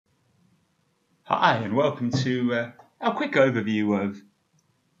Hi, and welcome to our quick overview of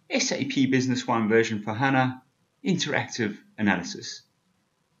SAP Business One version for HANA interactive analysis.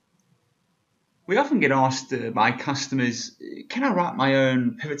 We often get asked by customers, can I write my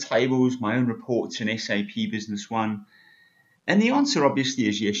own pivot tables, my own reports in SAP Business One? And the answer obviously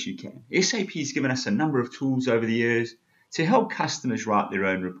is yes, you can. SAP has given us a number of tools over the years to help customers write their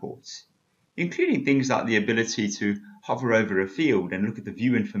own reports, including things like the ability to hover over a field and look at the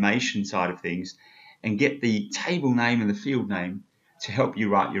view information side of things and get the table name and the field name to help you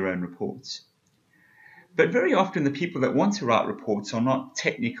write your own reports. But very often the people that want to write reports are not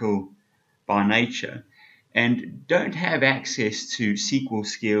technical by nature and don't have access to SQL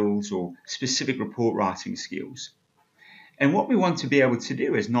skills or specific report writing skills. And what we want to be able to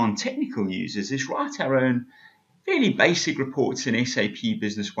do as non-technical users is write our own fairly basic reports in SAP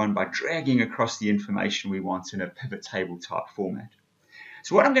Business One by dragging across the information we want in a pivot table type format.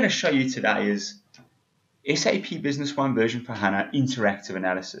 So what I'm going to show you today is SAP Business One version for HANA interactive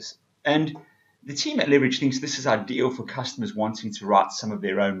analysis. And the team at Leverage thinks this is ideal for customers wanting to write some of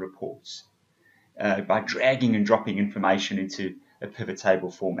their own reports by dragging and dropping information into a pivot table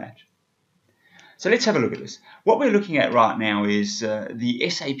format. So let's have a look at this. What we're looking at right now is the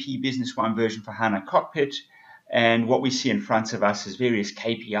SAP Business One version for HANA cockpit, and what we see in front of us is various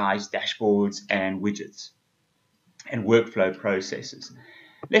KPIs, dashboards, and widgets, and workflow processes.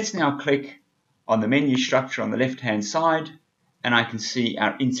 Let's now click on the menu structure on the left-hand side, and I can see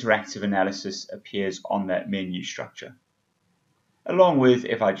our interactive analysis appears on that menu structure. Along with,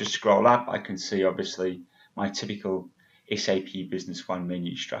 if I just scroll up, I can see obviously my typical SAP Business One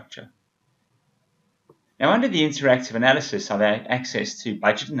menu structure. Now, under the interactive analysis, I've had access to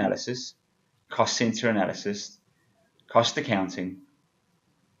budget analysis, cost center analysis, cost accounting,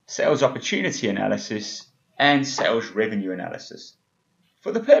 sales opportunity analysis, and sales revenue analysis.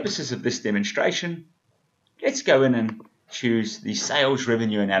 For the purposes of this demonstration, let's go in and choose the sales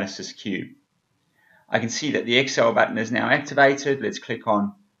revenue analysis cube. I can see that the Excel button is now activated. Let's click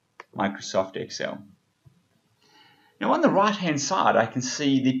on Microsoft Excel. Now, on the right-hand side, I can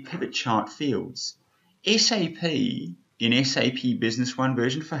see the pivot chart fields. SAP in SAP Business One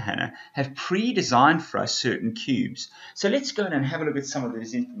version for HANA have pre-designed for us certain cubes. So let's go in and have a look at some of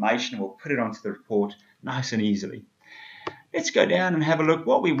this information. We'll put it onto the report nice and easily. Let's go down and have a look.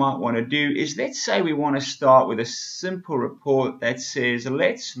 What we might want to do is, let's say we want to start with a simple report that says,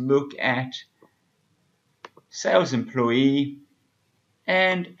 let's look at sales employee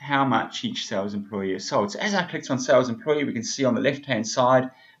and how much each sales employee has sold. So as I clicked on sales employee, we can see on the left-hand side,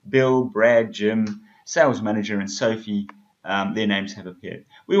 Bill, Brad, Jim, sales manager, and Sophie, their names have appeared.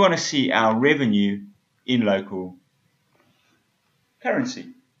 We want to see our revenue in local currency.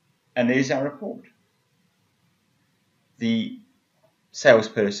 And there's our report. The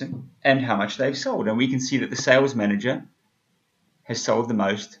salesperson and how much they've sold. And we can see that the sales manager has sold the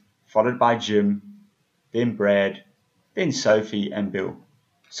most, followed by Jim, then Brad, then Sophie and Bill.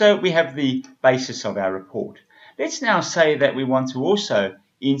 So we have the basis of our report. Let's now say that we want to also,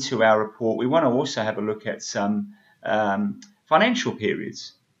 into our report, we want to also have a look at some financial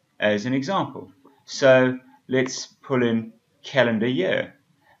periods as an example. So let's pull in calendar year.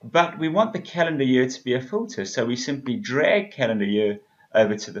 But we want the calendar year to be a filter, so we simply drag calendar year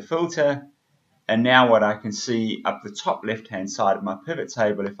over to the filter, and now what I can see up the top left-hand side of my pivot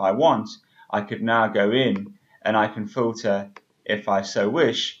table, if I want, I could now go in and I can filter, if I so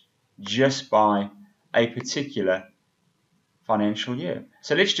wish, just by a particular financial year.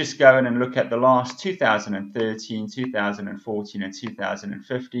 So let's just go in and look at the last 2013, 2014, and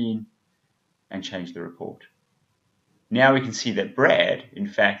 2015 and change the report. Now we can see that Brad, in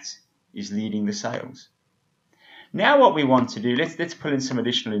fact, is leading the sales. Now what we want to do, let's pull in some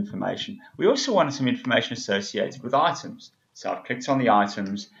additional information. We also want some information associated with items. So I've clicked on the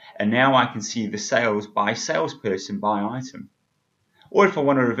items, and now I can see the sales by salesperson by item. Or if I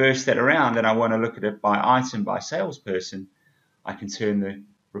want to reverse that around and I want to look at it by item by salesperson, I can turn the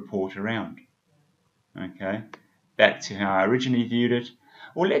report around. Okay, back to how I originally viewed it.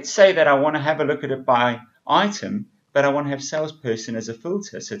 Or let's say that I want to have a look at it by item, but I want to have salesperson as a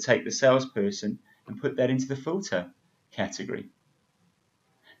filter. So take the salesperson and put that into the filter category.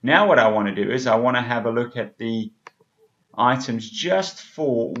 Now what I want to do is I want to have a look at the items just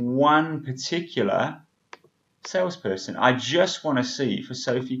for one particular salesperson. I just want to see for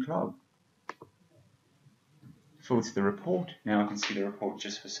Sophie Clogg. Filter the report. Now I can see the report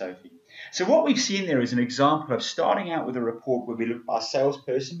just for Sophie. So what we've seen there is an example of starting out with a report where we look by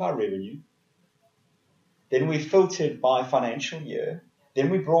salesperson by revenue. Then we filtered by financial year. Then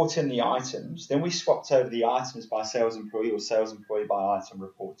we brought in the items. Then we swapped over the items by sales employee or sales employee by item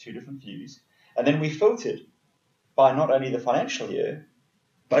report, two different views. And then we filtered by not only the financial year,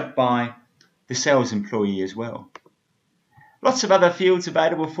 but by the sales employee as well. Lots of other fields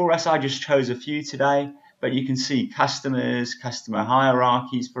available for us. I just chose a few today, but you can see customers, customer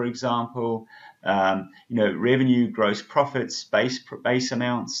hierarchies, for example, revenue, gross profits, base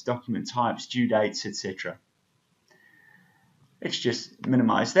amounts, document types, due dates, etc. Let's just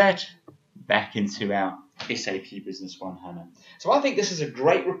minimize that, back into our SAP Business One HANA. So I think this is a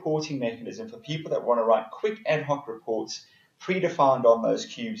great reporting mechanism for people that want to write quick ad hoc reports predefined on those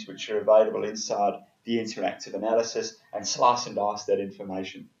cubes which are available inside the interactive analysis, and slice and dice that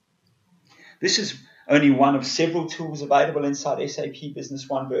information. This is only one of several tools available inside SAP Business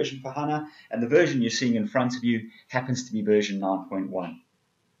One version for HANA, and the version you're seeing in front of you happens to be version 9.1.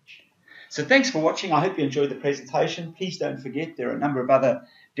 So thanks for watching. I hope you enjoyed the presentation. Please don't forget there are a number of other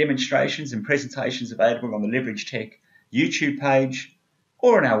demonstrations and presentations available on the Leverage Tech YouTube page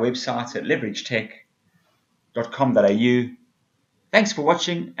or on our website at leveragetech.com.au. Thanks for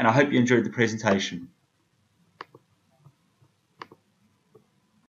watching, and I hope you enjoyed the presentation.